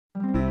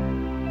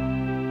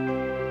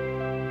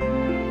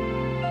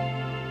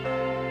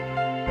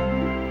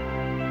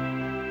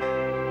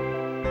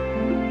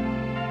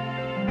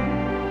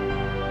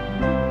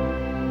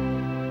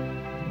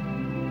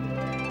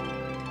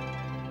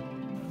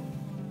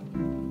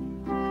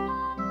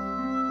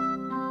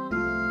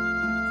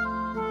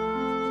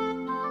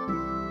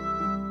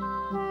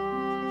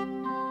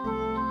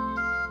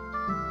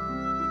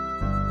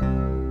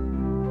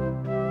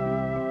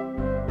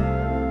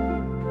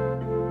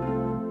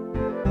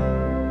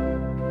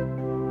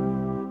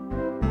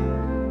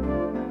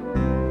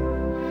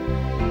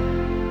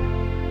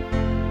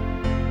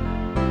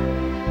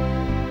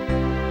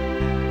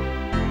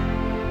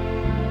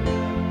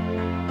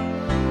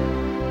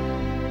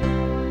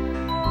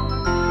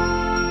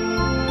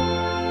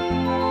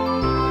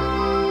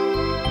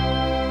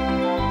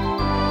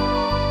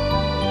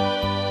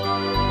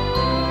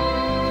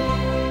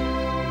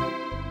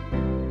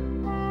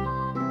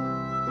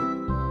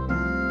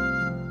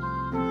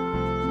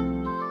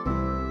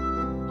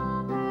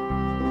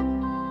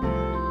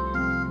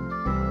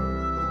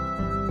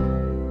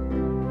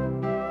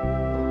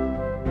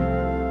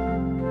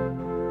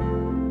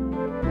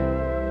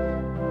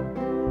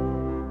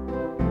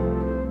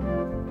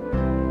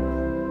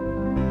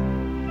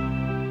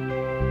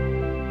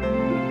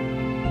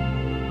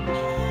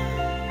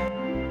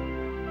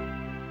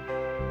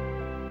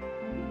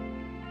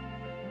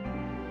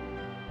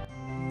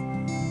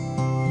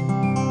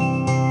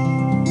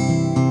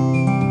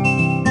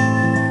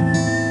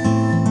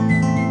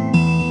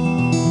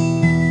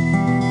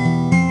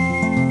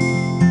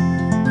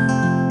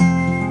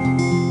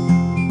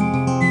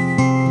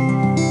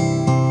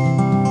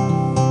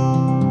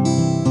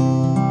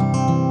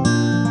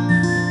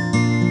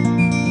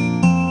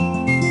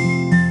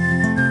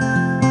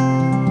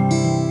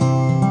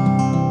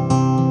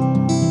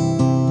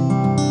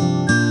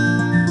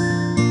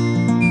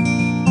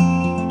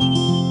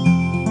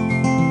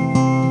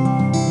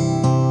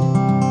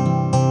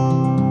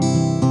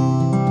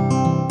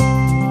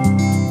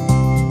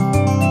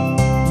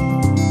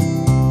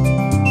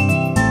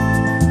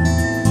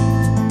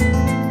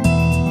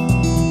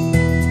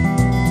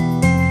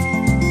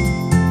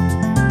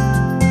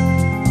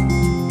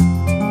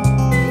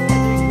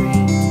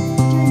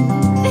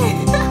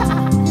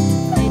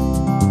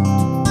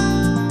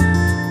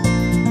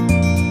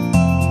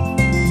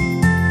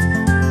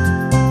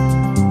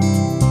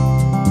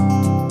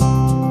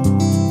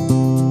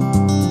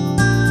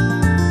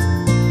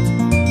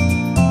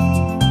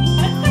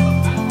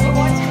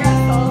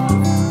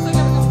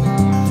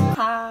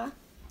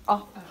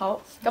好，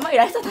咁不如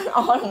咧，就等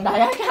我同大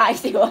家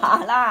介紹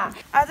下啦。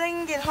I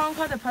think in Hong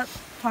Kong the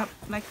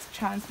public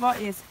transport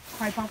is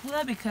quite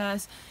popular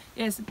because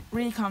it's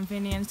really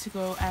convenient to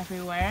go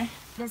everywhere.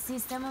 The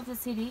system of the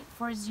city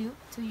forces you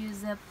to use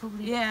the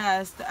public.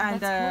 Yes,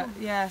 and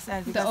cool. yes,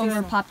 and The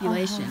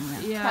overpopulation.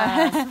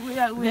 Yes,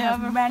 we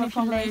have many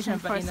population,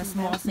 but in a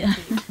small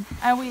city.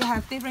 And we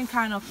have different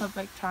kind of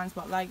public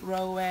transport like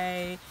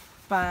railway,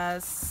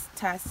 bus,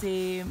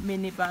 taxi,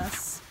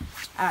 minibus,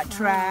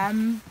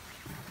 tram,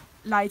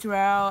 light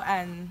rail,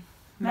 and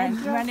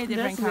many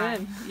different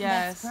kinds.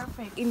 Yes. That's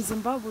perfect. In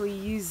Zimbabwe, we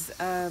use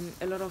a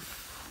lot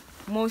of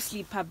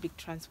mostly public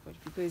transport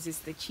because it's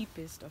the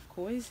cheapest, of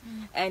course,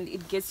 and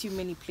it gets you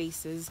many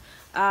places.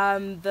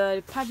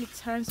 The public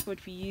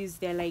transport we use,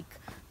 they're like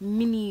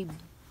mini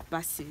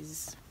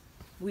buses.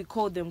 We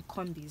call them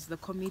combis, the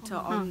commuter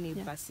omni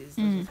buses.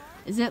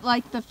 Is it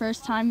like the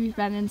first time you've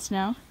been in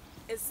snow?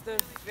 It's the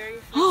very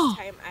first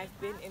time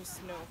I've been in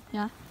snow.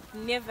 Yeah.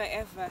 Never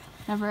ever.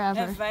 Never ever.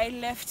 Have I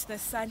left the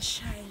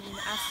sunshine in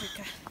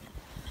Africa.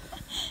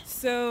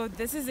 So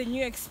this is a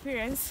new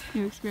experience.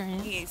 New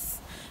experience. Yes.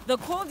 The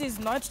cold is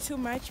not too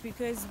much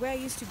because where I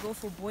used to go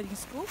for boarding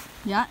school,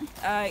 Yeah.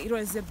 it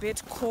was a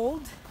bit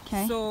cold.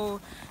 Okay. So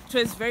it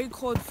was very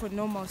cold for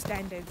normal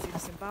standards in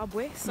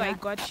Zimbabwe. So I Yeah.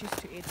 got used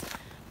to it.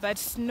 But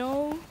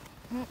snow,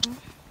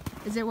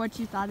 Is it what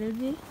you thought it would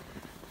be?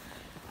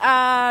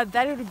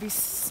 that it would be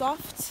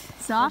soft.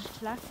 Soft? And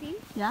fluffy.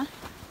 Yeah.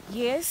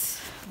 Yes,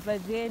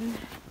 but then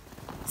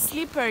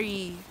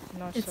slippery.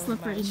 Not It's so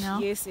slippery much. now?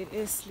 Yes, it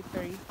is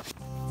slippery.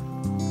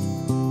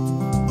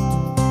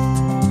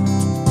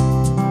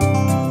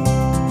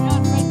 No,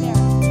 it's right there.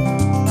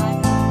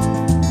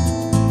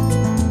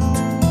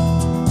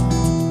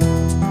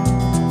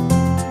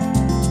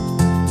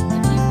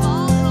 If you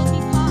fall, it'll be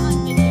caught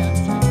on video,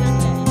 so it's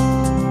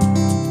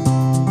okay.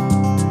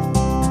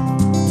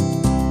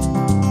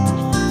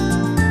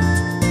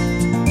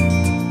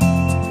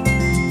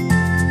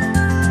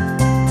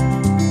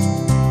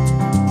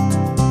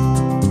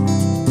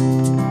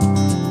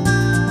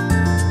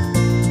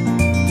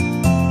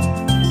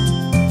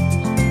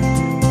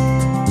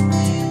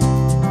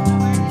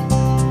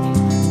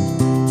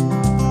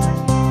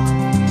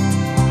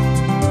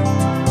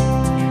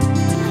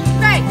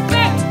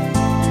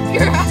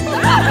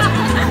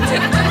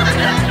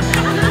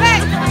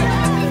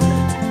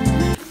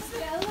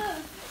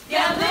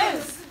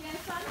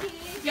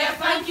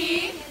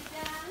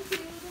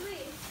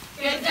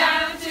 Get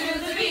down to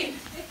the beat.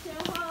 Get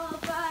your whole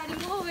body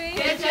moving.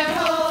 Get your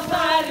whole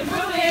body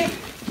moving.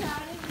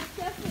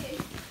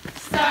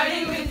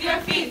 Starting with your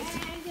feet.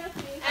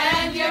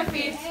 And your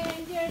feet.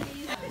 And your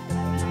knees.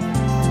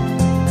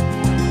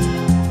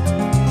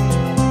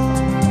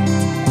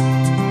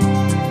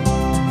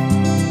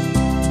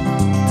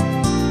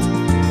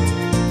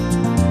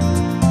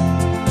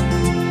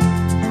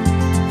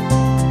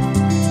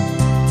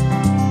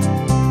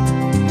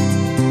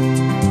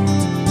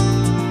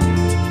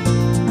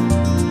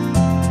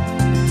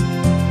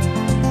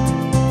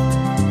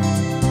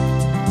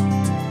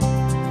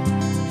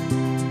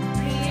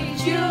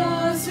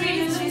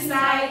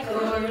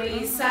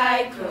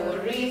 Recycle,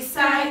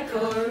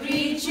 recycle,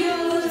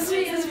 reduce,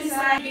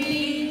 reduce,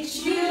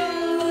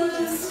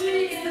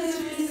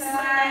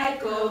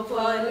 recycle,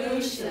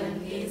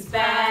 pollution is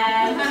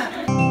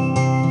bad.